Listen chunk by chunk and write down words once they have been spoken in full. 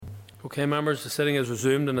Okay, members, the sitting is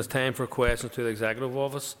resumed and it's time for questions to the Executive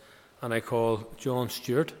Office. And I call John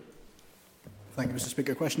Stewart. Thank you, Mr.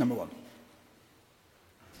 Speaker. Question number 1.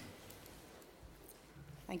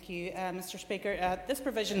 Thank you, Mr. Speaker. This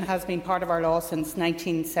provision has been part of our law since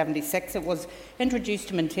 1976. It was introduced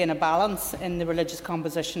to maintain a balance in the religious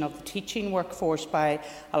composition of the teaching workforce by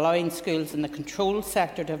allowing schools in the controlled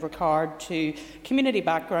sector to have regard to community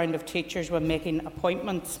background of teachers when making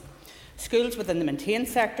appointments. Schools within the maintained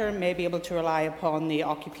sector may be able to rely upon the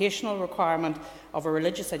occupational requirement of a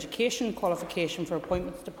religious education qualification for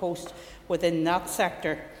appointments to post within that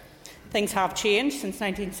sector. Things have changed since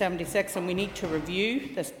 1976 and we need to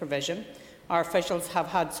review this provision. Our officials have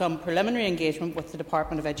had some preliminary engagement with the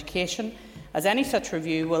Department of Education, as any such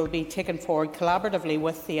review will be taken forward collaboratively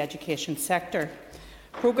with the education sector.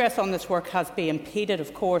 Progress on this work has been impeded,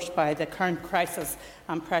 of course, by the current crisis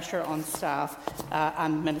and pressure on staff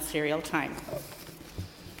and ministerial time.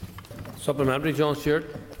 Supplementary, John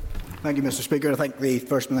Stewart. Thank you, Mr. Speaker. I thank the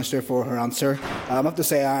First Minister for her answer. I have to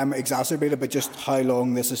say I am exacerbated by just how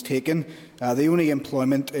long this has taken. The only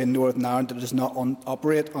employment in Northern Ireland that does not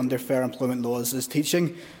operate under fair employment laws is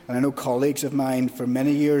teaching. And I know colleagues of mine for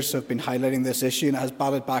many years have been highlighting this issue, and it has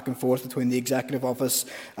batted back and forth between the Executive Office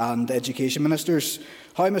and education ministers.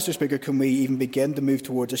 How, Mr. Speaker, can we even begin to move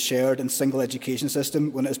towards a shared and single education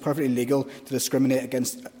system when it is perfectly legal to discriminate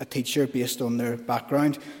against a teacher based on their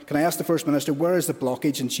background? Can I ask the First Minister, where is the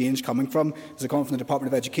blockage and change coming from? Is it coming from the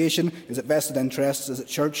Department of Education? Is it vested interests? Is it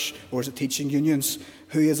church? Or is it teaching unions?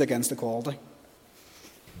 Who is against equality?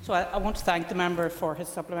 So I want to thank the member for his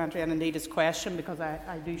supplementary and indeed his question, because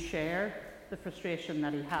I do share the frustration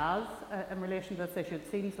that he has in relation to this issue.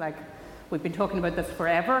 It seems like we've been talking about this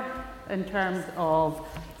forever in terms of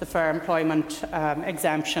the fair employment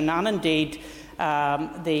exemption and indeed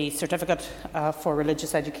the certificate for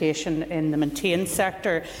religious education in the maintained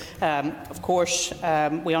sector. Of course,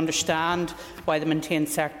 we understand why the maintained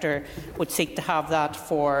sector would seek to have that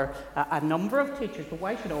for a number of teachers, but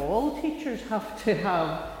why should all teachers have to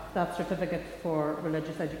have that certificate for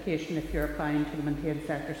religious education if you're applying to the maintained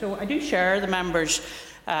sector? So I do share the member's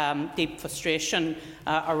deep frustration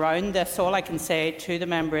around this. All I can say to the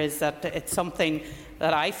member is that it's something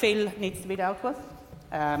that I feel needs to be dealt with.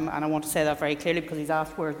 And I want to say that very clearly, because he's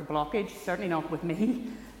asked where's the blockage. Certainly not with me,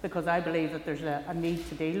 because I believe that there's a need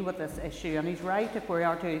to deal with this issue. And he's right, if we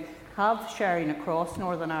are to have sharing across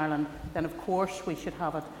Northern Ireland, then of course we should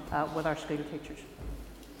have it with our school teachers.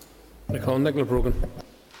 Nicola Brogan.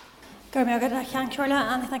 And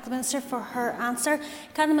I thank the Minister for her answer.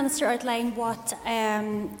 Can the Minister outline what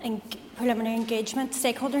preliminary engagement,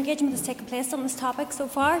 stakeholder engagement has taken place on this topic so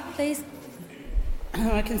far, please?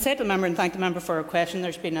 I can say to the member and thank the member for her question.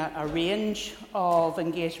 There's been a range of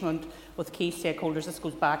engagement with key stakeholders. This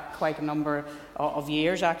goes back quite a number of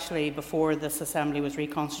years, actually, before this Assembly was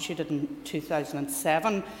reconstituted in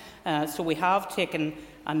 2007. So we have taken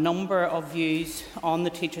a number of views on the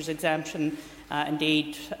teachers' exemption,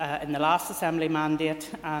 indeed, in the last Assembly mandate,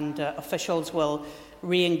 and officials will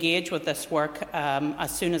re-engage with this work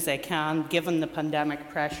as soon as they can, given the pandemic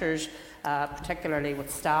pressures, particularly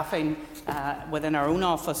with staffing within our own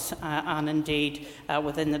office and indeed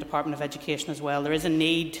within the Department of Education as well. There is a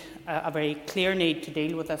need, a very clear need to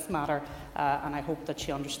deal with this matter, and I hope that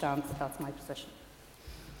she understands that that's my position.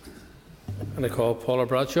 And I call Paula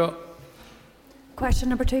Bradshaw. Question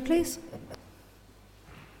number 2, please.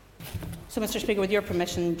 So, Mr. Speaker, with your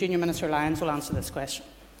permission, Junior Minister Lyons will answer this question.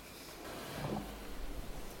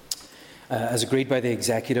 As agreed by the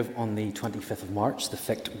Executive on the 25th of March, the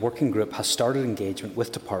FICT Working Group has started engagement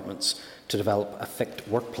with departments to develop a FICT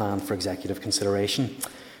work plan for Executive consideration.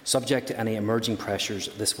 Subject to any emerging pressures,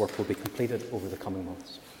 this work will be completed over the coming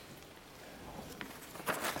months.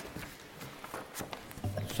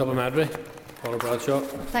 Supplementary. Paula Bradshaw.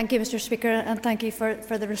 Thank you, Mr. Speaker, and thank you for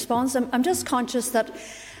the response. I'm just conscious that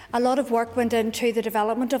a lot of work went into the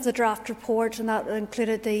development of the draft report, and that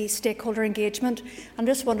included the stakeholder engagement. I'm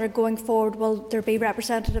just wondering, going forward, will there be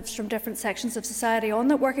representatives from different sections of society on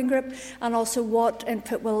that working group, and also what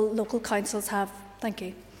input will local councils have? Thank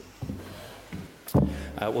you.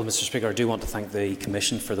 Well, Mr. Speaker, I do want to thank the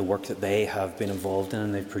Commission for the work that they have been involved in,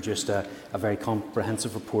 and they've produced a very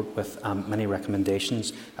comprehensive report with many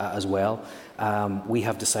recommendations as well. We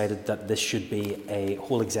have decided that this should be a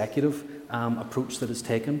whole executive approach that is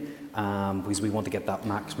taken, because we want to get that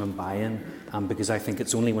maximum buy-in, because I think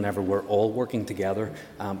it's only whenever we're all working together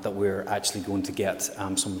that we're actually going to get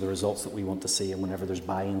some of the results that we want to see, and whenever there's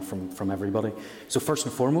buy-in from everybody. So first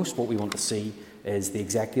and foremost, what we want to see is the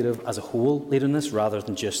executive as a whole leading this rather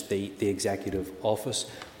than just the executive office.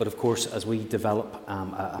 But of course, as we develop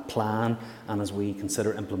a plan and as we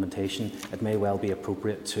consider implementation, it may well be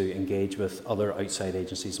appropriate to engage with other outside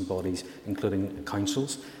agencies and bodies, including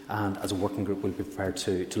councils. And as a working group, we'll be prepared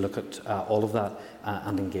to look at all of that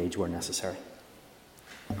and engage where necessary.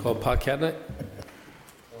 Call Pat Ketney.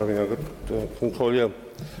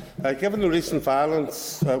 Given the recent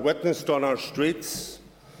violence witnessed on our streets,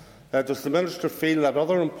 does the Minister feel that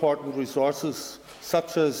other important resources,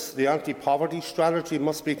 such as the anti-poverty strategy,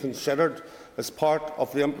 must be considered as part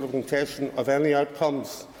of the implementation of any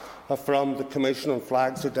outcomes from the Commission on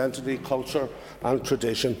Flags, Identity, Culture and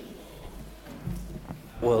Tradition?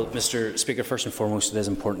 Well, Mr. Speaker, first and foremost, it is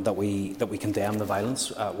important that we condemn the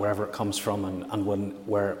violence wherever it comes from and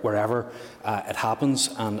wherever it happens.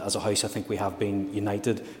 And as a House, I think we have been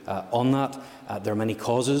united on that. There are many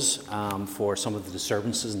causes for some of the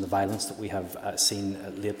disturbances and the violence that we have seen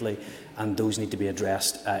lately, and those need to be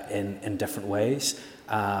addressed in different ways.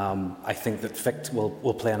 I think that FICT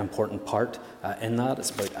will play an important part in that.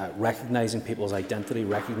 It's about recognising people's identity,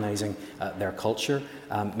 recognising their culture,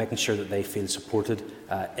 making sure that they feel supported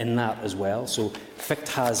in that as well. So FICT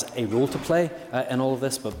has a role to play in all of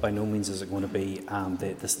this, but by no means is it going to be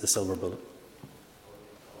the silver bullet.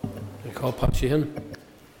 Call Pat Sheehan.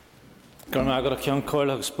 Thank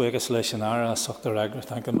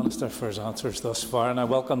the Minister for his answers thus far, and I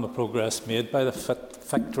welcome the progress made by the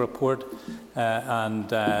FICT report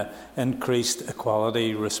and increased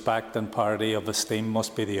equality, respect and parity of esteem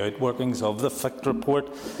must be the outworkings of the FICT report.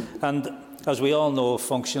 And as we all know,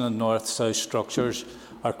 functioning north-south structures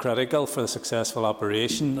are critical for the successful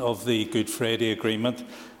operation of the Good Friday Agreement,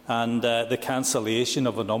 and the cancellation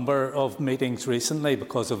of a number of meetings recently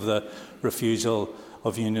because of the refusal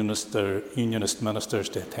of unionist ministers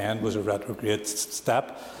to attend was a retrograde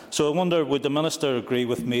step. So I wonder, would the Minister agree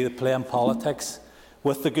with me that playing politics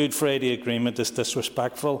with the Good Friday Agreement is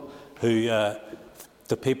disrespectful to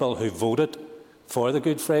people who voted for the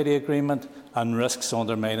Good Friday Agreement and risks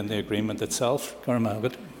undermining the agreement itself?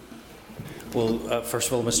 Well, first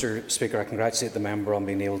of all, Mr. Speaker, I congratulate the member on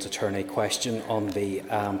being able to turn a question on the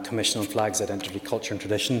Commission on Flags, Identity, Culture and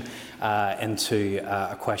Tradition into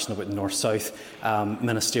a question about the North-South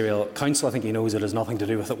Ministerial Council. I think he knows it has nothing to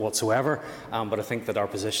do with it whatsoever, but I think that our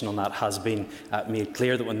position on that has been made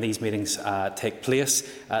clear, that when these meetings take place,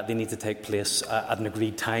 they need to take place at an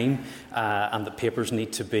agreed time, and the papers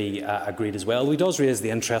need to be agreed as well. He does raise the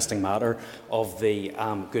interesting matter of the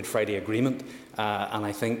Good Friday Agreement. And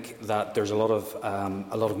I think that there's a lot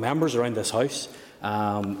of members around this House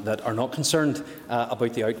that are not concerned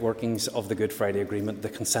about the outworkings of the Good Friday Agreement, the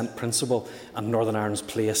consent principle and Northern Ireland's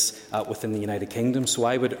place within the United Kingdom. So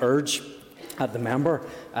I would urge the member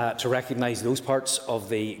to recognise those parts of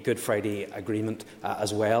the Good Friday Agreement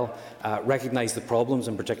as well, recognise the problems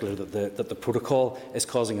in particular that the protocol is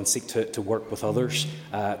causing, and seek to work with others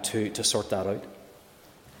to sort that out.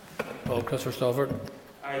 Paul Christopher.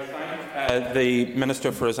 I thank the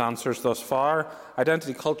Minister for his answers thus far.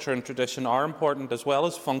 Identity, culture and tradition are important, as well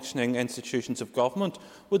as functioning institutions of government.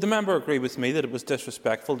 Would the member agree with me that it was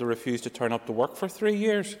disrespectful to refuse to turn up to work for 3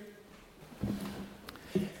 years?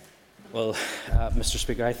 Well, Mr.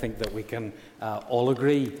 Speaker, I think that we can all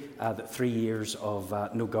agree that 3 years of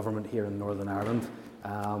no government here in Northern Ireland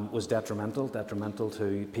was detrimental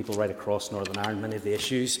to people right across Northern Ireland. Many of the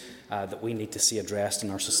issues that we need to see addressed in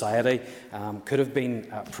our society could have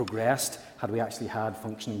been progressed had we actually had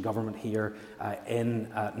functioning government here in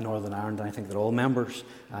Northern Ireland. And I think that all members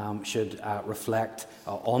should reflect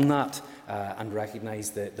on that and recognise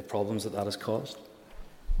the problems that has caused.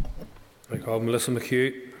 I call Melissa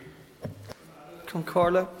McHugh.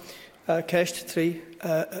 Concordia, Cash 3,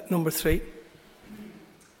 number 3.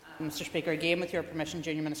 Mr. Speaker, again with your permission,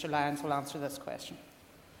 Junior Minister Lyons will answer this question.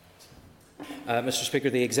 Mr. Speaker,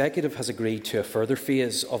 the Executive has agreed to a further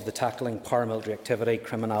phase of the Tackling Paramilitary Activity,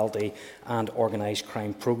 Criminality and Organised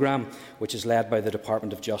Crime programme, which is led by the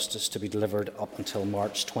Department of Justice, to be delivered up until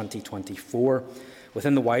March 2024.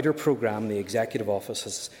 Within the wider programme, the Executive Office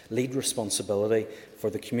has lead responsibility for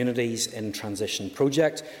the Communities in Transition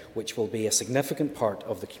project, which will be a significant part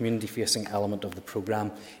of the community-facing element of the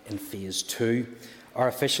programme in Phase 2. Our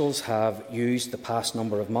officials have used the past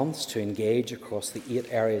number of months to engage across the 8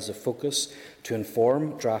 areas of focus to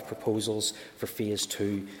inform draft proposals for Phase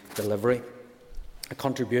 2 delivery. A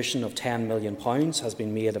contribution of £10 million has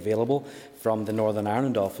been made available from the Northern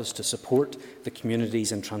Ireland Office to support the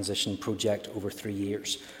Communities in Transition project over 3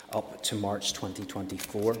 years, up to March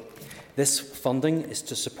 2024. This funding is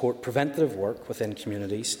to support preventative work within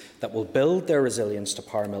communities that will build their resilience to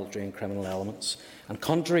paramilitary and criminal elements. And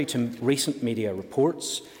contrary to recent media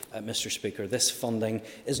reports, Mr. Speaker, this funding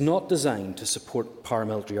is not designed to support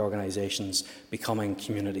paramilitary organisations becoming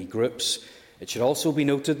community groups. It should also be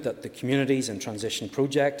noted that the Communities in Transition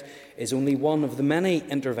project is only one of the many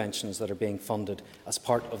interventions that are being funded as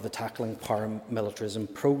part of the Tackling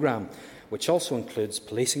Paramilitarism programme, which also includes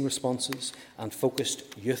policing responses and focused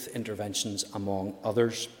youth interventions, among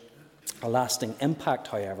others. A lasting impact,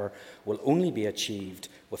 however, will only be achieved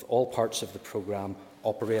with all parts of the programme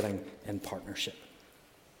operating in partnership.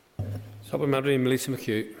 Supplementary, Melissa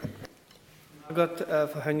McHugh.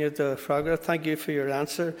 Thank you for your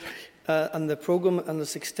answer. And the programme and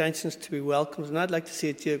its extensions to be welcomed, and I'd like to see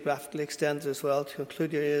it geographically extended as well to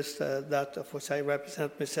include areas that of which I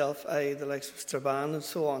represent myself, i.e. the likes of Strabane and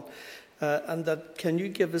so on. And that, can you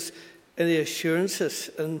give us any assurances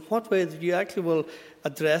in what way that you actually will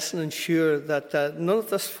address and ensure that none of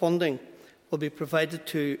this funding will be provided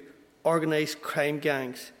to organised crime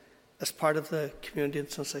gangs as part of the community in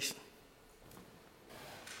transition?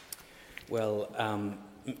 Well,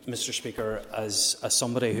 Mr. Speaker, as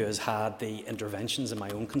somebody who has had the interventions in my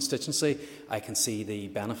own constituency, I can see the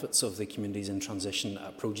benefits of the Communities in Transition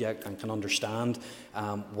project and can understand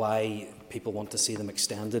why people want to see them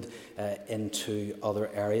extended into other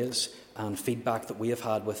areas. And feedback that we have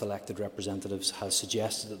had with elected representatives has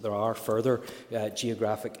suggested that there are further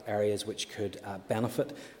geographic areas which could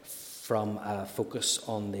benefit from focus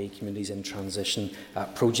on the Communities in Transition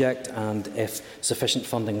project, and if sufficient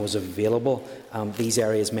funding was available, these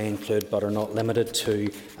areas may include but are not limited to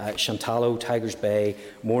Shantallow, Tigers Bay,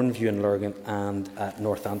 Mourneview and Lurgan and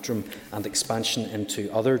North Antrim, and expansion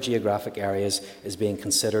into other geographic areas is being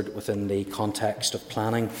considered within the context of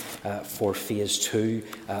planning for Phase 2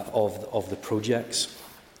 of the projects.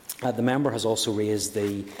 The member has also raised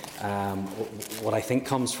the what I think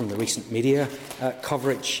comes from the recent media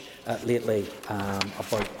coverage lately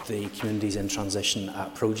about the Communities in Transition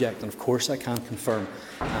project. And of course I can confirm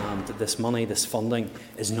that this money, this funding,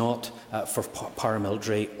 is not for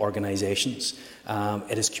paramilitary organisations.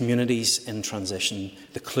 It is communities in transition.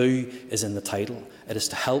 The clue is in the title. It is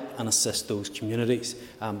to help and assist those communities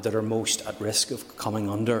that are most at risk of coming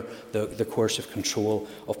under the coercive control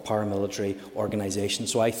of paramilitary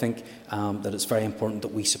organisations. So I think that it's very important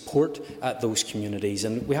that we support those communities,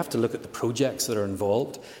 and we have to look at the projects that are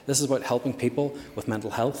involved. This is about helping people with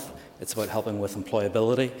mental health. It's about helping with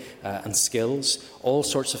employability and skills, all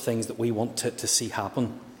sorts of things that we want to see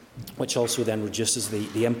happen, which also then reduces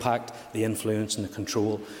the impact, the influence and the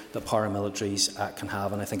control that paramilitaries can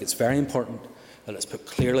have. And I think it's very important that it's put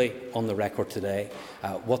clearly on the record today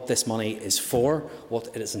what this money is for, what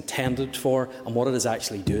it is intended for, and what it is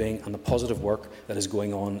actually doing, and the positive work that is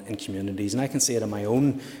going on in communities. And I can see it in my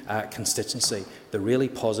own constituency, the really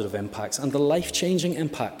positive impacts and the life-changing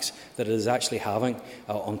impacts that it is actually having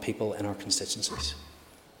on people in our constituencies.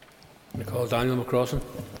 I call Daniel McCrossan.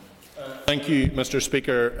 Thank you, Mr.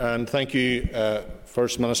 Speaker, and thank you,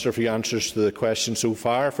 First Minister, for your answers to the question so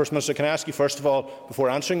far. First Minister, can I ask you, first of all, before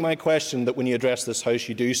answering my question, that when you address this House,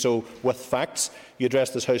 you do so with facts. You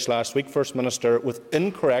addressed this House last week, First Minister, with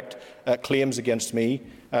incorrect claims against me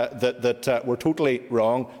that were totally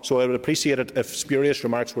wrong. So I would appreciate it if spurious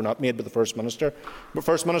remarks were not made by the First Minister. But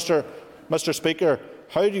First Minister, Mr. Speaker,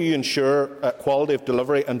 how do you ensure quality of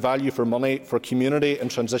delivery and value for money for community and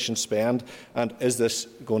transition spend, and is this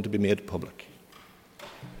going to be made public?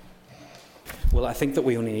 Well, I think that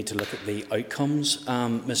we only need to look at the outcomes,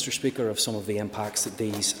 Mr. Speaker, of some of the impacts that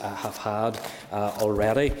these have had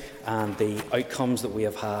already, and the outcomes that we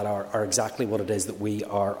have had are exactly what it is that we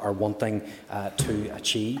are wanting to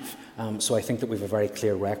achieve. So I think that we have a very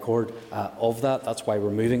clear record of that. That's why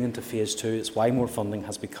we're moving into Phase 2. It's why more funding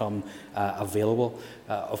has become available.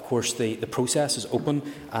 Of course, the process is open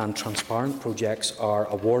and transparent. Projects are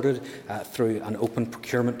awarded through an open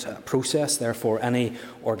procurement process. Therefore, any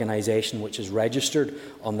organisation which is registered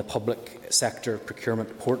on the public sector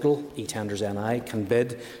procurement portal, eTenders NI, can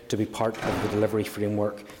bid to be part of the delivery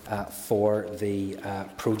framework for the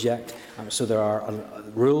project. So there are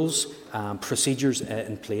rules, procedures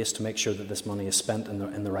in place to make sure that this money is spent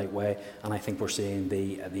in the right way, and I think we're seeing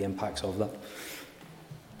the impacts of that.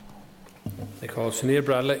 I call Sinead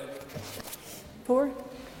Bradley.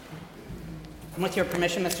 With your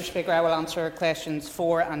permission, Mr. Speaker, I will answer questions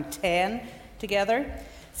 4 and 10 together.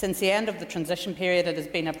 Since the end of the transition period, it has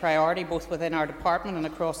been a priority both within our department and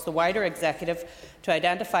across the wider executive to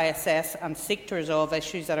identify, assess and seek to resolve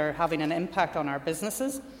issues that are having an impact on our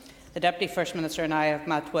businesses. The Deputy First Minister and I have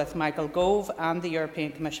met with Michael Gove and the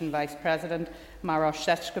European Commission Vice President, Maroš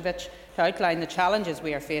Šefčovič, to outline the challenges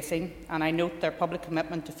we are facing, and I note their public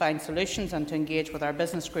commitment to find solutions and to engage with our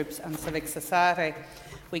business groups and civic society.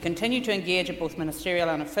 We continue to engage at both ministerial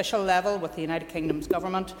and official level with the United Kingdom's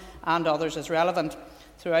Government and others as relevant.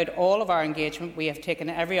 Throughout all of our engagement, we have taken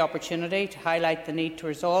every opportunity to highlight the need to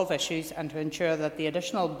resolve issues and to ensure that the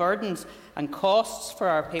additional burdens and costs for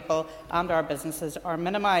our people and our businesses are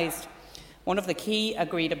minimised. One of the key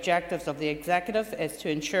agreed objectives of the Executive is to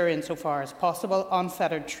ensure, insofar as possible,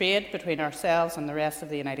 unfettered trade between ourselves and the rest of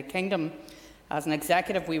the United Kingdom. As an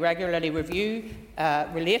Executive, we regularly review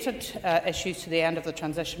related issues to the end of the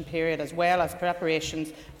transition period, as well as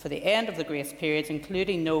preparations for the end of the grace periods,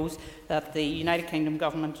 including those that the United Kingdom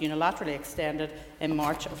Government unilaterally extended in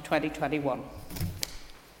March of 2021.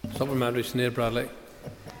 Supplementary, Sinead Bradley.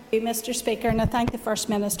 Thank you, Mr. Speaker, and I thank the First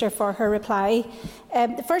Minister for her reply.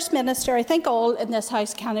 The First Minister, I think all in this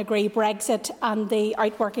House can agree Brexit and the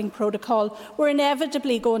outworking protocol were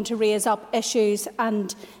inevitably going to raise up issues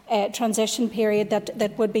and transition period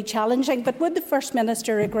that would be challenging. But would the First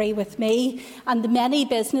Minister agree with me and the many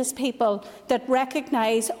business people that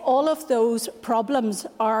recognise all of those problems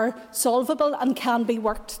are solvable and can be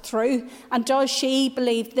worked through? And does she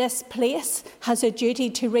believe this place has a duty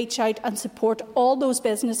to reach out and support all those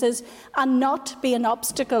businesses and not be an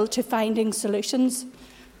obstacle to finding solutions?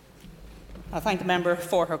 I thank the member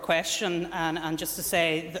for her question, and just to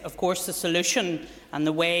say that, of course, the solution and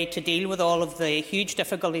the way to deal with all of the huge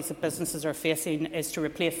difficulties that businesses are facing is to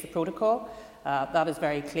replace the protocol. That is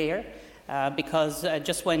very clear, because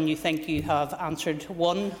just when you think you have answered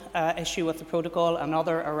one issue with the protocol,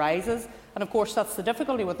 another arises. And of course that's the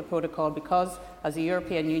difficulty with the protocol, because as the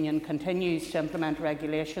European Union continues to implement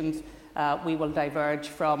regulations, we will diverge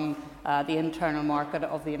from the internal market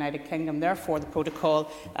of the United Kingdom. Therefore, the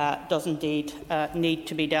protocol does indeed need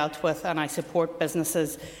to be dealt with, and I support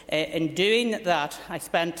businesses in doing that. I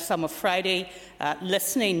spent some of Friday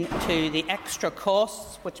listening to the extra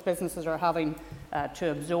costs which businesses are having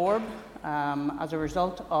to absorb as a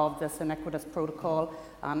result of this iniquitous protocol,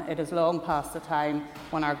 and it is long past the time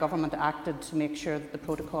when our government acted to make sure that the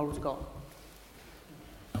protocol was gone.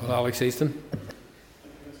 Well, Alex Easton.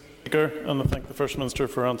 And I thank the First Minister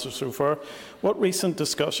for answers so far. What recent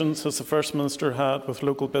discussions has the First Minister had with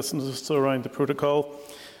local businesses around the protocol,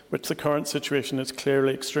 which the current situation is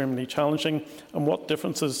clearly extremely challenging, and what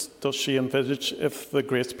differences does she envisage if the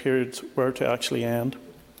grace periods were to actually end?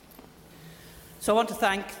 So I want to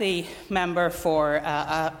thank the member for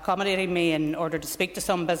accommodating me in order to speak to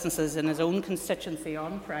some businesses in his own constituency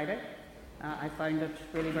on Friday. I found it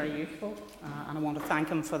really very useful, and I want to thank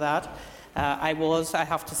him for that. I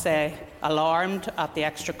have to say, alarmed at the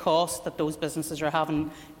extra costs that those businesses are having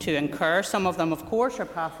to incur. Some of them, of course, are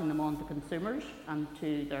passing them on to consumers and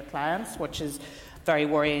to their clients, which is very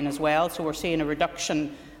worrying as well. So we're seeing a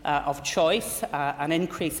reduction of choice, an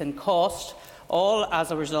increase in cost, all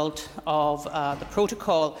as a result of the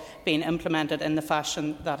protocol being implemented in the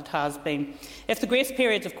fashion that it has been. If the grace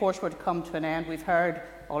periods, of course, were to come to an end, we've heard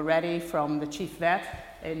already from the Chief Vet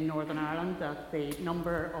in Northern Ireland that the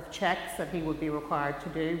number of checks that he would be required to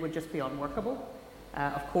do would just be unworkable.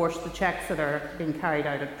 Of course, the checks that are being carried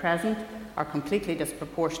out at present are completely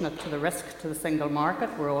disproportionate to the risk to the single market.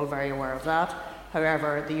 We're all very aware of that.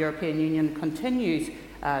 However, the European Union continues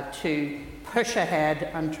to push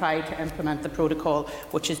ahead and try to implement the protocol,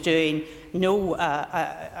 which is doing no...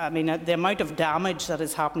 the amount of damage that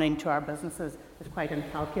is happening to our businesses is quite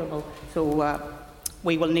incalculable. So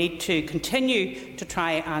we will need to continue to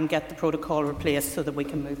try and get the protocol replaced so that we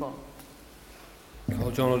can move on.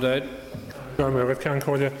 John O'Dowd.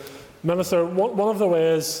 Minister, one of the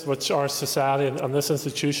ways which our society and this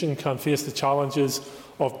institution can face the challenges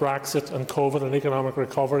of Brexit and COVID and economic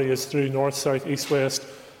recovery is through north-south, east-west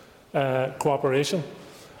cooperation.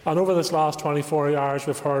 And over this last 24 hours,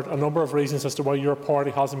 we've heard a number of reasons as to why your party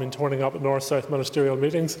hasn't been turning up at north-south ministerial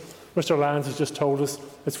meetings. Mr Lyons has just told us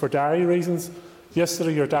it's for diary reasons.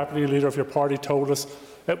 Yesterday, your Deputy Leader of your party told us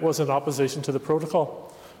it was in opposition to the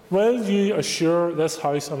protocol. Will you assure this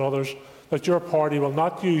House and others that your party will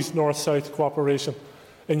not use north-south cooperation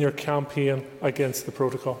in your campaign against the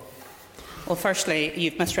protocol? Well, firstly,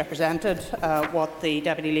 you've misrepresented what the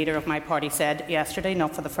Deputy Leader of my party said yesterday,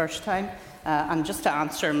 not for the first time. And just to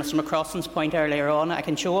answer Mr McCrossan's point earlier on, I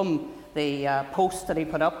can show him the post that he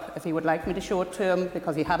put up if he would like me to show it to him,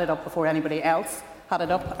 because he had it up before anybody else had it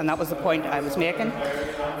up, and that was the point I was making.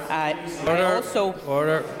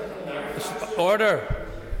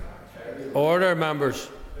 Order, members.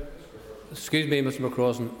 Excuse me, Mr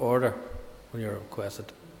McCrossan. Order when you're requested.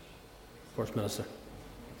 First Minister.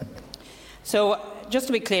 So, just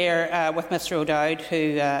to be clear with Mr O'Dowd,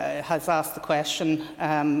 who has asked the question,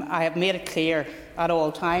 I have made it clear at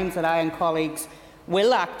all times that I and colleagues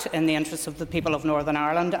will act in the interests of the people of Northern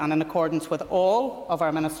Ireland and in accordance with all of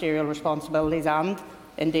our ministerial responsibilities and,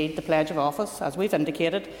 indeed, the pledge of office, as we've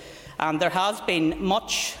indicated. There has been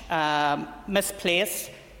much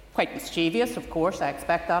misplaced, quite mischievous, of course, I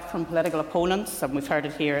expect that from political opponents, and we've heard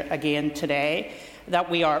it here again today, that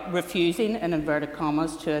we are refusing, in inverted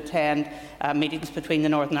commas, to attend meetings between the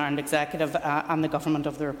Northern Ireland Executive and the Government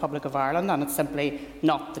of the Republic of Ireland, and it's simply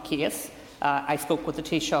not the case. I spoke with the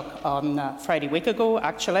Taoiseach on Friday week ago,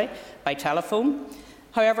 actually, by telephone.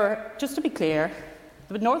 However, just to be clear,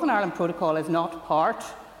 the Northern Ireland Protocol is not part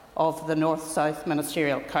of the North-South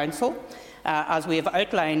Ministerial Council. As we have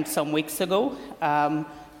outlined some weeks ago,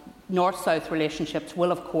 North-South relationships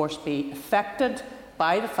will, of course, be affected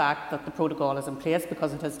by the fact that the protocol is in place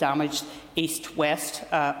because it has damaged East-West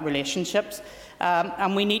relationships.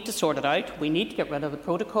 And we need to sort it out. We need to get rid of the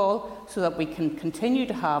protocol so that we can continue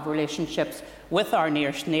to have relationships with our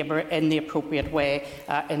nearest neighbour in the appropriate way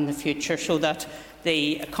in the future, so that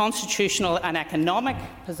the constitutional and economic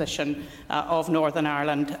position of Northern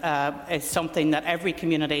Ireland is something that every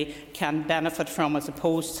community can benefit from, as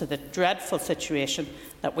opposed to the dreadful situation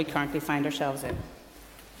that we currently find ourselves in.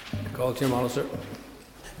 Call Jim Oliver.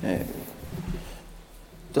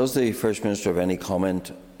 Does the First Minister have any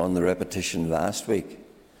comment on the repetition last week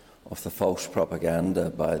of the false propaganda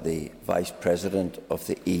by the Vice President of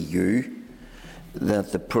the EU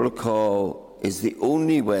that the protocol is the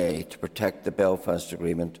only way to protect the Belfast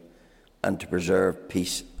Agreement and to preserve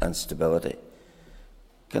peace and stability?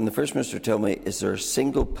 Can the First Minister tell me, is there a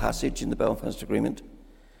single passage in the Belfast Agreement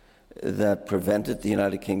that prevented the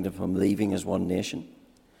United Kingdom from leaving as one nation,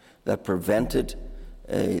 that prevented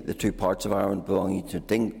the two parts of Ireland belonging to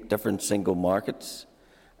different single markets,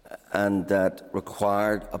 and that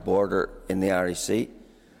required a border in the Irish Sea?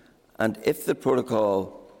 And if the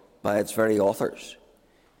protocol, by its very authors,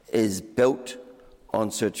 is built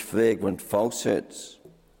on such flagrant falsehoods,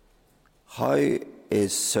 how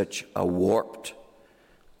is such a warped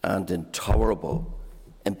and intolerable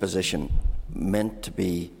imposition meant to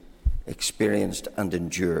be experienced and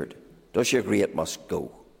endured? Does she agree it must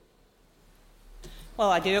go? Well,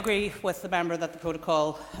 I do agree with the member that the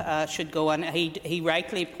protocol should go, and he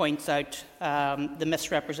rightly points out the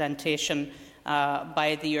misrepresentation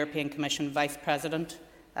by the European Commission Vice President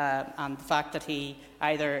and the fact that he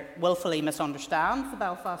either wilfully misunderstands the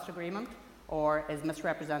Belfast Agreement or is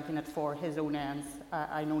misrepresenting it for his own ends.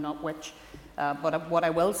 I know not which. But what I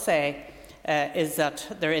will say is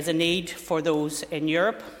that there is a need for those in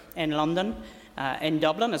Europe, in London, in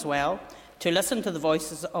Dublin as well, to listen to the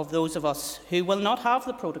voices of those of us who will not have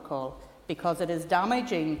the protocol, because it is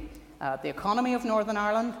damaging the economy of Northern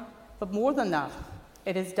Ireland, but more than that,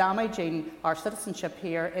 it is damaging our citizenship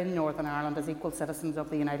here in Northern Ireland as equal citizens of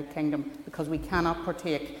the United Kingdom, because we cannot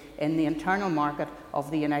partake in the internal market of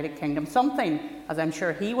the United Kingdom. Something, as I'm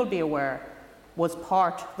sure he will be aware, was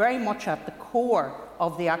part, very much at the core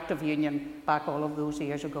of the Act of Union back all of those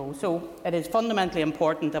years ago. So it is fundamentally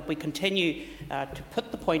important that we continue to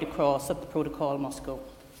put the point across that the protocol must go.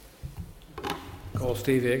 Call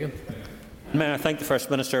Steve Egan. May I thank the First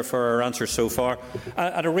Minister for her answers so far.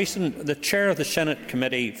 The Chair of the Senate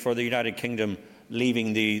Committee for the United Kingdom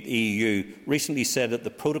leaving the EU recently said that the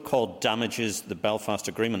protocol damages the Belfast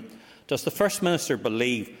Agreement. Does the First Minister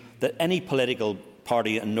believe that any political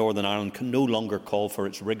party in Northern Ireland can no longer call for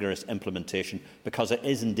its rigorous implementation because it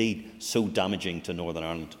is indeed so damaging to Northern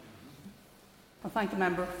Ireland? I thank the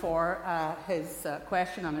member for his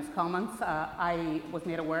question and his comments. I was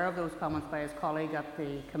made aware of those comments by his colleague at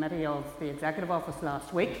the Committee of the Executive Office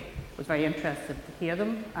last week. I was very interested to hear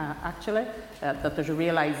them, actually, that there's a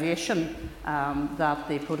realisation that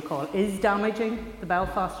the protocol is damaging the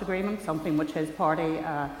Belfast Agreement, something which his party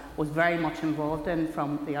was very much involved in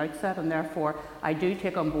from the outset, and therefore I do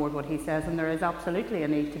take on board what he says, and there is absolutely a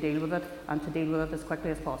need to deal with it, and to deal with it as quickly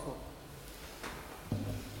as possible.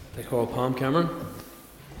 I call Pam Cameron.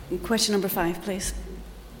 Question number 5, please.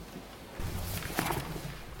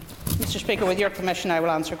 Mr Speaker, with your permission, I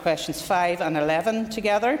will answer questions 5 and 11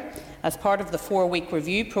 together. As part of the 4-week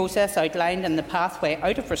review process outlined in the pathway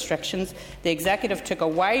out of restrictions, the Executive took a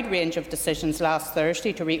wide range of decisions last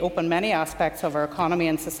Thursday to reopen many aspects of our economy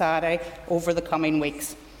and society over the coming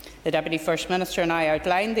weeks. The Deputy First Minister and I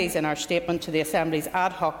outlined these in our statement to the Assembly's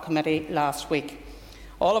ad hoc committee last week.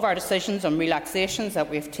 All of our decisions on relaxations that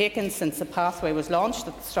we have taken since the pathway was launched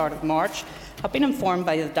at the start of March have been informed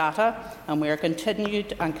by the data, and we are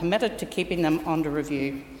continued and committed to keeping them under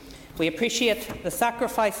review. We appreciate the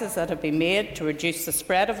sacrifices that have been made to reduce the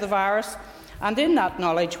spread of the virus, and in that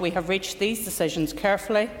knowledge we have reached these decisions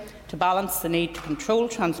carefully to balance the need to control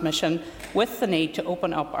transmission with the need to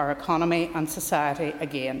open up our economy and society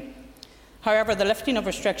again. However, the lifting of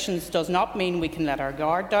restrictions does not mean we can let our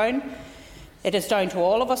guard down. It is down to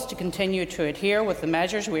all of us to continue to adhere with the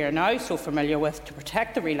measures we are now so familiar with to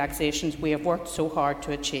protect the relaxations we have worked so hard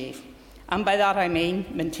to achieve. And by that I mean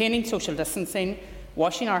maintaining social distancing,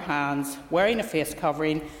 washing our hands, wearing a face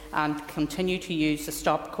covering and continue to use the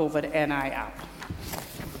Stop COVID NI app.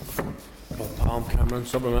 Palm Cameron,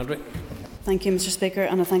 supplementary. Thank you, Mr Speaker,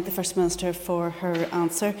 and I thank the First Minister for her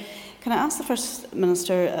answer. Can I ask the First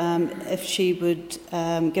Minister if she would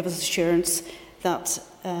give us assurance that,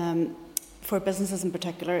 for businesses in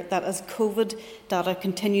particular, that as COVID data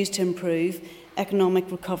continues to improve, economic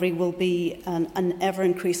recovery will be an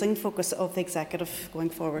ever-increasing focus of the Executive going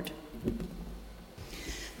forward?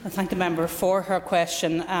 I thank the member for her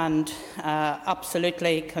question and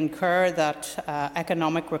absolutely concur that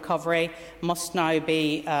economic recovery must now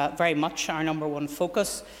be very much our number one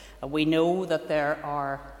focus. We know that there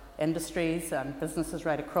are industries and businesses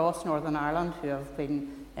right across Northern Ireland who have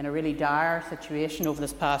been in a really dire situation over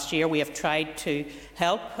this past year. We have tried to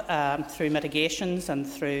help through mitigations and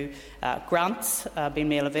through grants being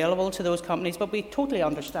made available to those companies, but we totally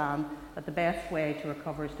understand that the best way to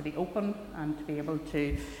recover is to be open and to be able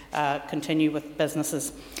to continue with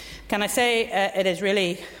businesses. Can I say it is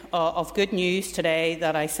really of good news today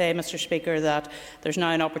that I say, Mr Speaker, that there's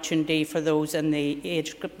now an opportunity for those in the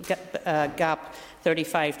age gap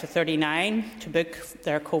 35 to 39 to book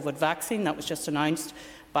their COVID vaccine. That was just announced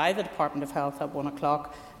by the Department of Health at 1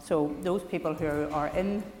 o'clock. So those people who are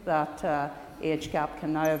in that age gap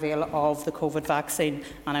can now avail of the COVID vaccine,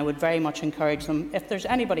 and I would very much encourage them, if there's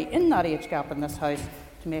anybody in that age gap in this House,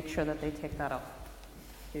 to make sure that they take that up.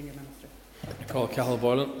 Junior Minister. Call Cathal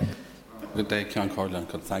Boylan. Good day, Ceann Corley, and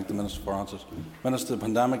could thank the Minister for answers. Minister, the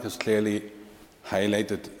pandemic has clearly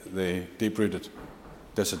highlighted the deep-rooted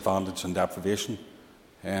disadvantage and deprivation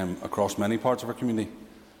across many parts of our community.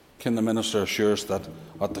 Can the Minister assure us that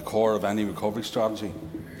at the core of any recovery strategy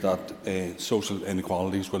that social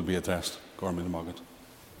inequalities will be addressed? Well,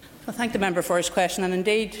 thank the member for his question, and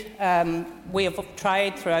indeed we have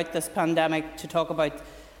tried throughout this pandemic to talk about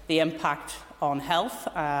the impact on health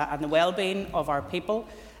and the well-being of our people,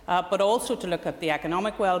 but also to look at the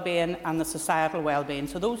economic well-being and the societal well-being.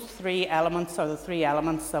 So those three elements are the three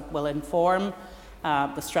elements that will inform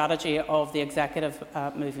the strategy of the Executive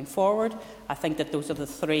moving forward. I think that those are the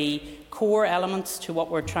three core elements to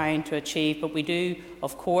what we're trying to achieve, but we do,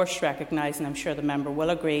 of course, recognise, and I'm sure the member will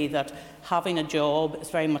agree, that having a job is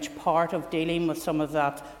very much part of dealing with some of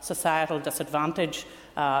that societal disadvantage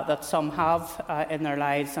that some have in their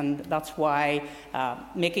lives, and that's why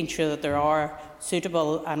making sure that there are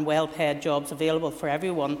suitable and well-paid jobs available for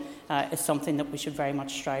everyone is something that we should very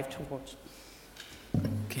much strive towards.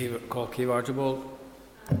 Call Keith Archibald.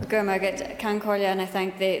 Gurmagad, Ceann Corley, and I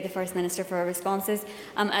thank the First Minister for her responses.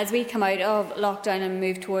 As we come out of lockdown and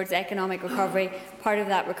move towards economic recovery, part of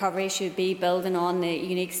that recovery should be building on the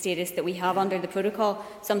unique status that we have under the protocol,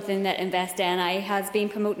 something that Invest NI has been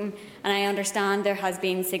promoting, and I understand there has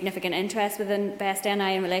been significant interest within Invest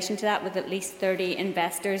NI in relation to that, with at least 30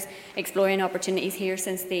 investors exploring opportunities here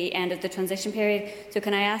since the end of the transition period. So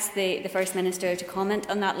can I ask the First Minister to comment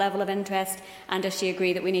on that level of interest, and does she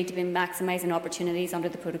agree that we need to be maximising opportunities under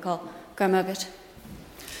the protocol? Gurmagad.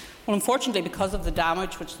 Well, unfortunately, because of the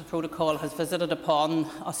damage which the protocol has visited upon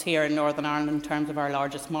us here in Northern Ireland in terms of our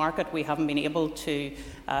largest market, we haven't been able to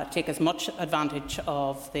take as much advantage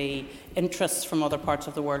of the interests from other parts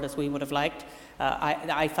of the world as we would have liked.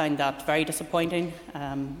 I find that very disappointing.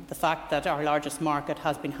 The fact that our largest market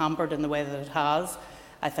has been hampered in the way that it has,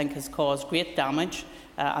 I think, has caused great damage.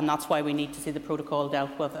 And that's why we need to see the protocol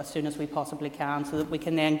dealt with as soon as we possibly can, so that we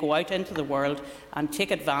can then go out into the world and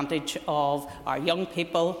take advantage of our young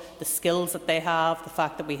people, the skills that they have, the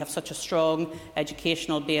fact that we have such a strong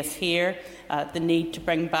educational base here, the need to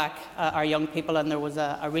bring back our young people. And there was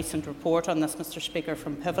a recent report on this, Mr Speaker,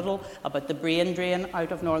 from Pivotal about the brain drain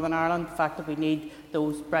out of Northern Ireland, the fact that we need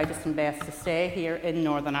those brightest and best to stay here in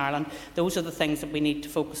Northern Ireland. Those are the things that we need to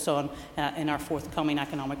focus on in our forthcoming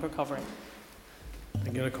economic recovery.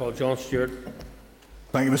 I'm going to call John Stewart.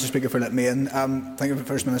 Thank you, Mr Speaker, for letting me in. Thank you,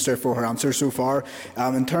 First Minister, for her answers so far.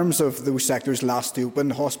 In terms of those sectors last to open,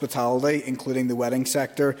 hospitality, including the wedding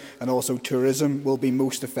sector, and also tourism, will be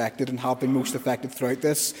most affected and have been most affected throughout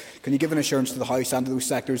this. Can you give an assurance to the House and to those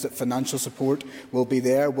sectors that financial support will be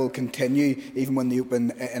there, will continue, even when they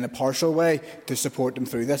open in a partial way, to support them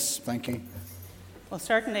through this? Thank you. Well,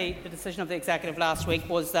 certainly the decision of the Executive last week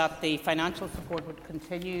was that the financial support would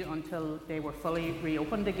continue until they were fully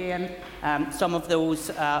reopened again. Some of those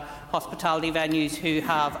hospitality venues who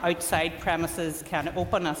have outside premises can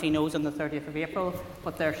open, as he knows, on the 30th of April,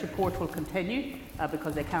 but their support will continue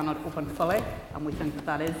because they cannot open fully, and we think that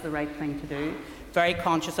that is the right thing to do. Very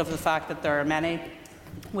conscious of the fact that there are many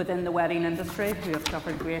within the wedding industry who have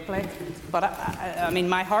suffered greatly. But I mean,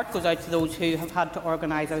 my heart goes out to those who have had to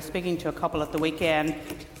organise. I was speaking to a couple at the weekend.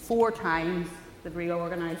 4 times they've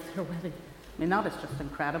reorganised their wedding. I mean, that is just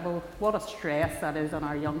incredible. What a stress that is on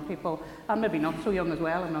our young people, and maybe not so young as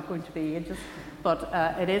well. I'm not going to be ageist. But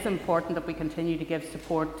it is important that we continue to give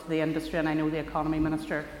support to the industry, and I know the Economy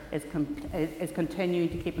Minister is continuing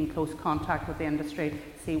to keep in close contact with the industry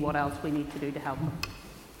to see what else we need to do to help them.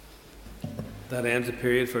 That ends the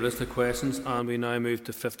period for list of questions, and we now move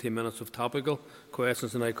to 15 minutes of topical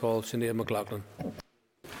questions, and I call Sinead McLaughlin.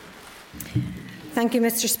 Thank you,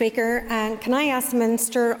 Mr Speaker. Can I ask the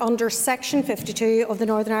Minister, under Section 52 of the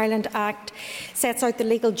Northern Ireland Act, sets out the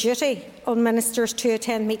legal duty on ministers to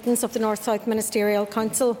attend meetings of the North-South Ministerial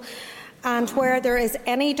Council, and where there is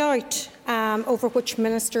any doubt over which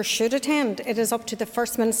minister should attend, it is up to the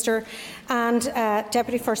First Minister and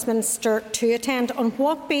Deputy First Minister to attend. On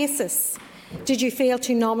what basis did you fail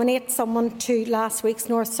to nominate someone to last week's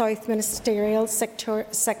North-South Ministerial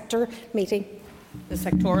sector meeting? The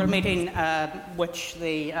sectoral meeting, which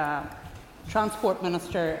the Transport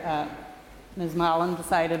Minister, Ms Mallon,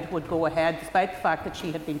 decided would go ahead, despite the fact that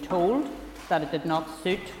she had been told that it did not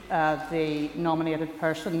suit the nominated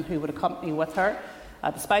person who would accompany with her,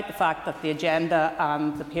 despite the fact that the agenda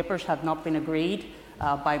and the papers had not been agreed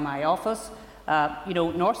by my office. You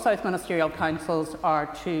know, North-South Ministerial Councils are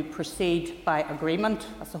to proceed by agreement.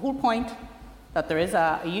 That's the whole point, that there is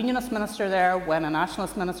a unionist minister there when a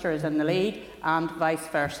nationalist minister is in the lead, and vice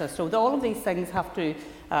versa. So all of these things have to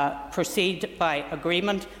proceed by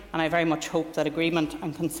agreement, and I very much hope that agreement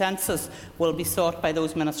and consensus will be sought by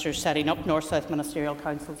those ministers setting up North-South Ministerial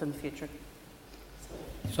Councils in the future.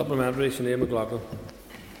 Supplementary, Sinead McLaughlin.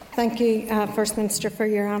 Thank you, First Minister, for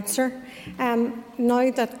your answer.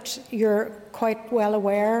 Now that you're quite well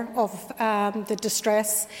aware of the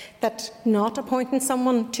distress that not appointing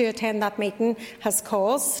someone to attend that meeting has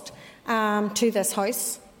caused to this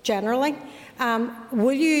House generally,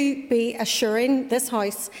 will you be assuring this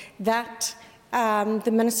House that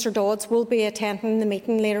the Minister Dodds will be attending the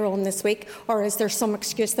meeting later on this week, or is there some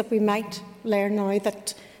excuse that we might learn now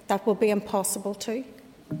that that will be impossible too?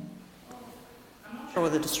 Or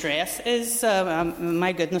the distress is.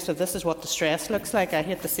 My goodness, if this is what distress looks like, I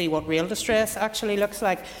hate to see what real distress actually looks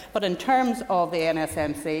like. But in terms of the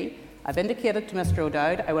NSMC, I've indicated to Mr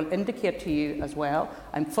O'Dowd, I will indicate to you as well,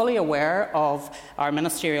 I'm fully aware of our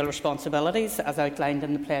ministerial responsibilities as outlined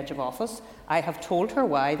in the Pledge of Office. I have told her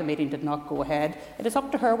why the meeting did not go ahead. It is up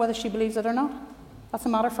to her whether she believes it or not. That's a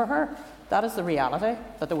matter for her. That is the reality,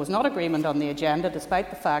 that there was not agreement on the agenda, despite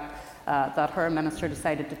the fact that her minister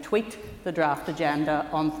decided to tweak the draft agenda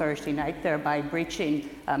on Thursday night, thereby breaching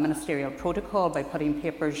ministerial protocol by putting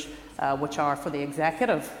papers which are for the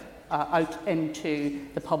executive out into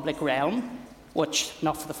the public realm, which,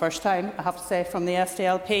 not for the first time, I have to say, from the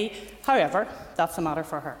SDLP. However, that's a matter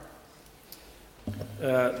for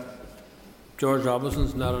her. George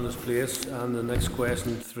Robinson's not in his place, and the next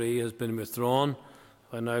question 3 has been withdrawn.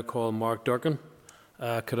 I now call Mark Durkin.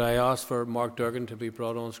 Could I ask for Mark Durkin to be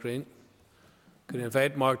brought on screen? Could you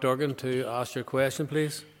invite Mark Durkin to ask your question,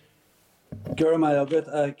 please? I thank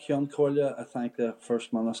the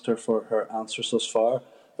First Minister for her answers thus far.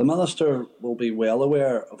 The Minister will be well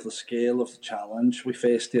aware of the scale of the challenge we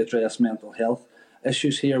face to address mental health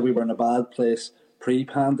issues here. We were in a bad place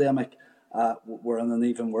pre-pandemic. We're in an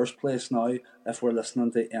even worse place now if we're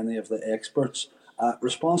listening to any of the experts.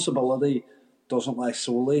 Responsibility doesn't lie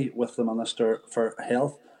solely with the Minister for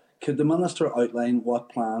Health. Could the Minister outline what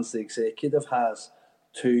plans the Executive has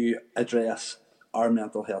to address our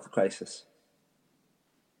mental health crisis?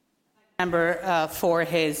 Member for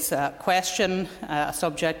his question, a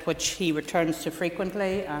subject which he returns to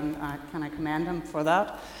frequently, and can I commend him for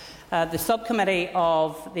that. The subcommittee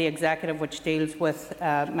of the Executive which deals with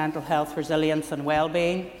mental health resilience and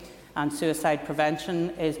well-being and suicide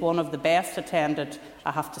prevention is one of the best attended,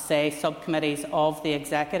 I have to say, subcommittees of the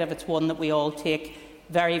Executive. It's one that we all take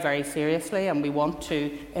very, very seriously, and we want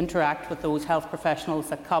to interact with those health professionals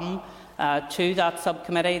that come to that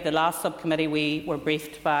subcommittee. The last subcommittee we were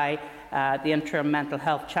briefed by the interim mental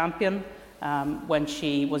health champion when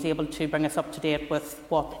she was able to bring us up to date with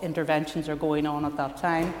what interventions are going on at that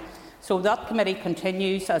time. So that committee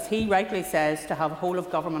continues, as he rightly says, to have a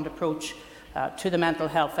whole-of-government approach to the mental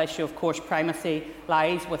health issue. Of course, primacy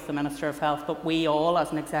lies with the Minister of Health, but we all,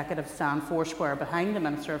 as an executive, stand foursquare behind the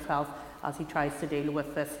Minister of Health as he tries to deal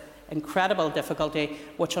with this incredible difficulty,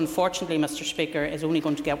 which unfortunately, Mr Speaker, is only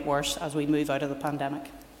going to get worse as we move out of the pandemic.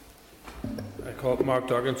 I call Mark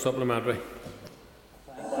Duggan, supplementary.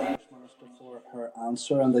 Thank the First Minister for her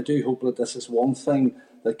answer, and I do hope that this is one thing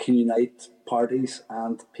that can unite parties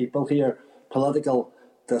and people here. Political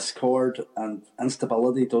discord and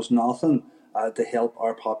instability does nothing to help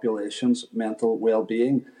our population's mental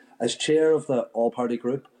well-being. As chair of the all-party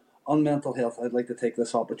group on mental health, I'd like to take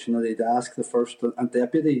this opportunity to ask the First and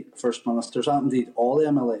Deputy First Ministers, and indeed all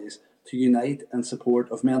MLAs, to unite in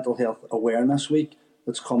support of Mental Health Awareness Week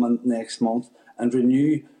that's coming next month and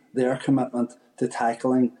renew their commitment to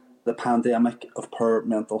tackling the pandemic of poor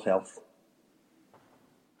mental health.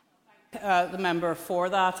 The member for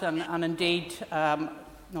that, and indeed,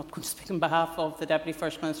 not going to speak on behalf of the Deputy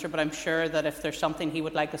First Minister, but I'm sure that if there's something he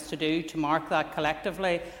would like us to do to mark that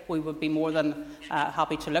collectively, we would be more than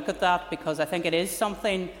happy to look at that, because I think it is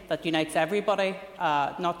something that unites everybody,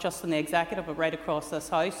 not just in the Executive, but right across this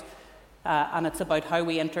House. And it's about how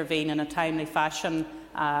we intervene in a timely fashion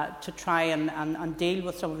to try and deal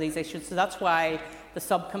with some of these issues. So that's why the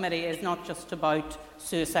subcommittee is not just about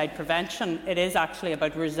suicide prevention, it is actually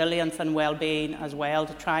about resilience and well-being as well,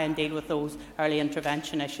 to try and deal with those early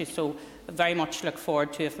intervention issues. So I very much look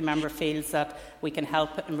forward to, if the member feels that we can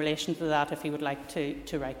help in relation to that, if he would like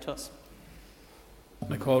to write to us.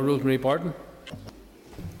 I call Rosemary Barton.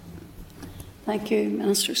 Thank you,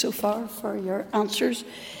 Minister, so far for your answers.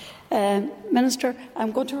 Minister,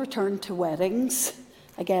 I'm going to return to weddings.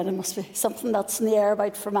 Again, it must be something that's in the air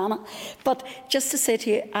about Fermanagh. But just to say to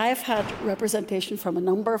you, I've had representation from a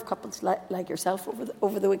number of couples like yourself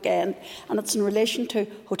over the weekend, and it's in relation to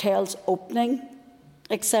hotels opening,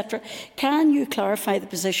 etc. Can you clarify the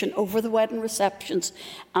position over the wedding receptions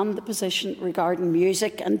and the position regarding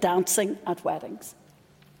music and dancing at weddings?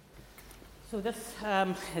 So this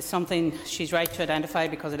is something she's right to identify,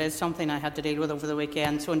 because it is something I had to deal with over the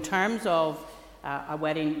weekend. So in terms of a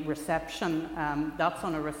wedding reception, that's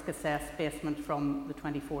on a risk assessed basement from the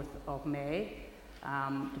 24th of May,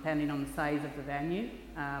 depending on the size of the venue,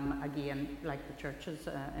 again, like the churches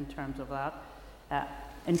in terms of that.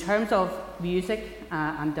 In terms of music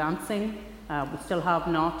and dancing, we still have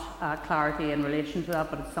not clarity in relation to that,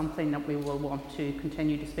 but it's something that we will want to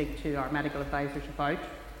continue to speak to our medical advisors about.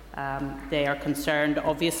 They are concerned,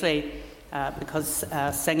 obviously, because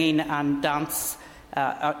singing and dance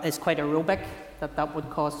is quite aerobic, that would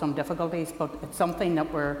cause some difficulties, but it's something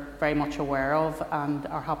that we're very much aware of and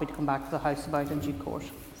are happy to come back to the House about in due course.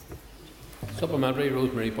 Supplementary,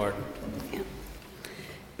 Rosemary Barton. Yeah.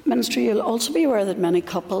 Minister, you'll also be aware that many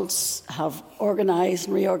couples have organised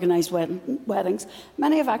and reorganised weddings.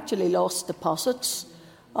 Many have actually lost deposits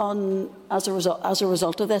as a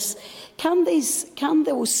result of this. Can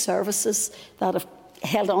those services that have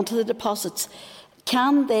held on to the deposits,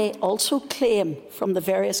 can they also claim from the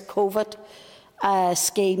various COVID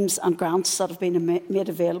schemes and grants that have been made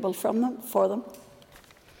available for them?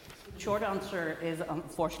 The short answer is,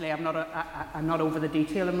 unfortunately, I'm not over the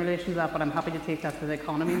detail in relation to that, but I'm happy to take that to the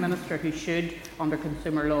Economy Minister, who should, under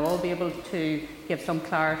consumer law, be able to give some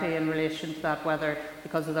clarity in relation to that, whether,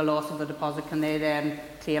 because of the loss of the deposit, can they then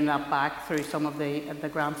claim that back through some of the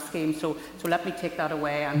grant schemes. So let me take that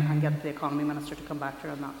away and get the Economy Minister to come back to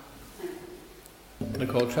her on that. I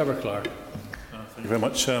call Trevor Clark. Thank you very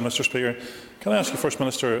much, Mr Speaker. Can I ask you, First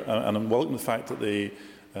Minister, and I'm welcoming the fact that the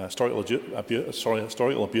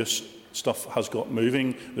historical abuse stuff has got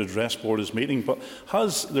moving, the Redress Board is meeting, but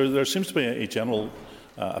there seems to be a general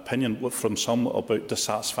opinion from some about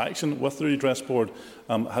dissatisfaction with the Redress Board.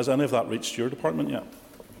 Has any of that reached your department yet?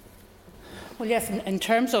 Well, yes, in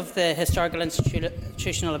terms of the historical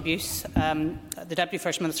institutional abuse, the Deputy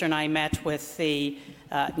First Minister and I met with the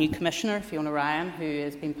new Commissioner, Fiona Ryan, who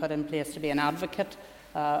has been put in place to be an advocate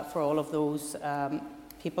for all of those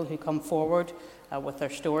people who come forward with their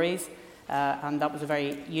stories, and that was a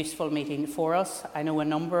very useful meeting for us. I know a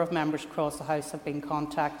number of members across the House have been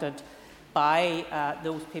contacted by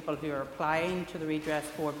those people who are applying to the Redress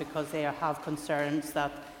Board because they have concerns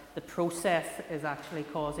that the process is actually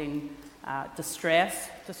causing distress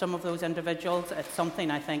to some of those individuals. It's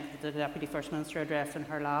something I think that the Deputy First Minister addressed in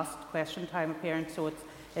her last question time appearance, so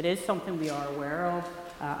it is something we are aware of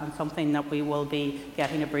and something that we will be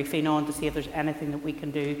getting a briefing on to see if there's anything that we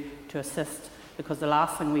can do to assist, because the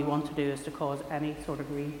last thing we want to do is to cause any sort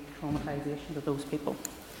of re-traumatisation to those people.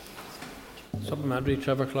 Supplementary,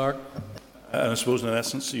 Trevor Clark. And I suppose, in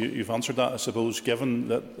essence, you've answered that. I suppose, given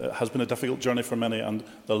that it has been a difficult journey for many and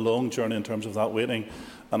the long journey in terms of that waiting,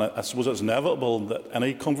 and I suppose it's inevitable that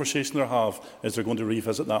any conversation they have is they're going to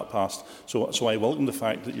revisit that past. So I welcome the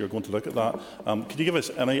fact that you're going to look at that. Could you give us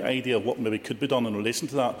any idea of what maybe could be done in relation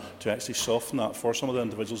to that to actually soften that for some of the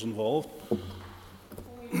individuals involved?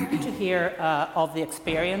 We want to hear of the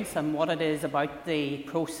experience and what it is about the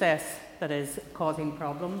process that is causing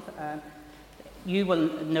problems. You will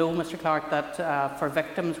know, Mr Clark, that for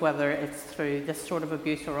victims, whether it's through this sort of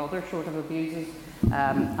abuse or other sort of abuses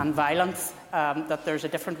and violence, that there's a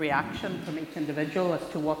different reaction from each individual as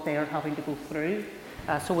to what they are having to go through.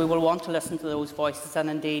 So we will want to listen to those voices and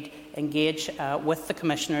indeed engage with the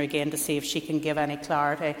Commissioner again to see if she can give any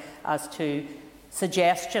clarity as to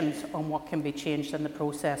suggestions on what can be changed in the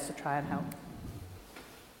process to try and help.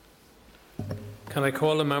 Can I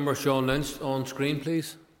call the member Sean Lynch on screen,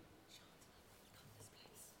 please?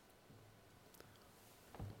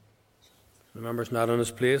 The member's not in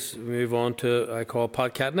his place. We move on to, I call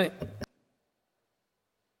Pat Cadney.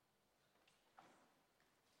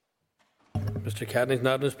 Mr Cadney's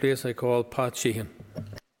not in his place. I call Pat Sheehan.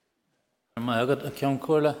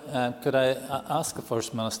 Could I ask the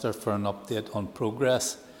First Minister for an update on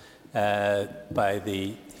progress by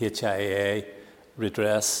the HIA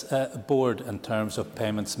Redress Board in terms of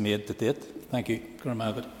payments made to date? Thank you.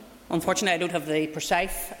 Unfortunately, I don't have the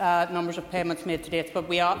precise numbers of payments made to date, but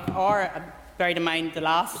we are bearing in mind the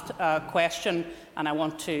last question, and I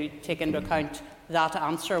want to take into account that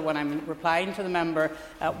answer when I'm replying to the member.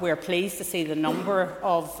 We are pleased to see the number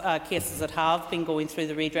of cases that have been going through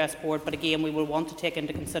the Redress Board, but again we will want to take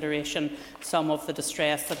into consideration some of the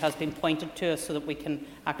distress that has been pointed to us so that we can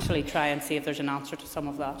actually try and see if there's an answer to some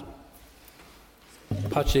of that.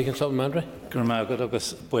 Pat Sheehan, supplementary. I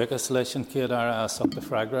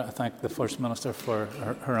thank the First Minister for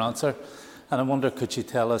her answer. And I wonder, could she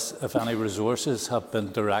tell us if any resources have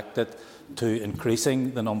been directed to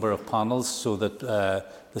increasing the number of panels so that the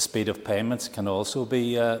speed of payments can also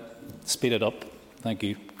be speeded up? Thank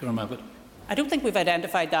you. I don't think we've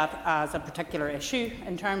identified that as a particular issue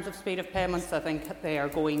in terms of speed of payments. I think they are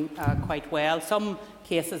going quite well. Some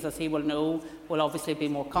cases, as he will know, will obviously be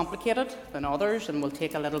more complicated than others and will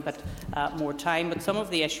take a little bit more time. But some of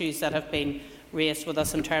the issues that have been raised with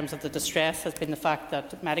us in terms of the distress has been the fact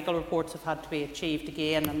that medical reports have had to be achieved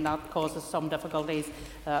again, and that causes some difficulties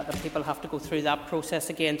that people have to go through that process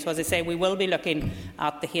again. So, as I say, we will be looking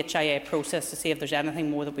at the HIA process to see if there's anything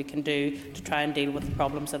more that we can do to try and deal with the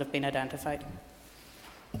problems that have been identified.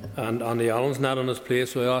 And Andy Allen's not in his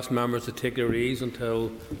place, so I ask members to take their ease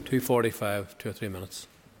until 2:45, 2 or 3 minutes.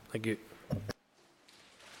 Thank you.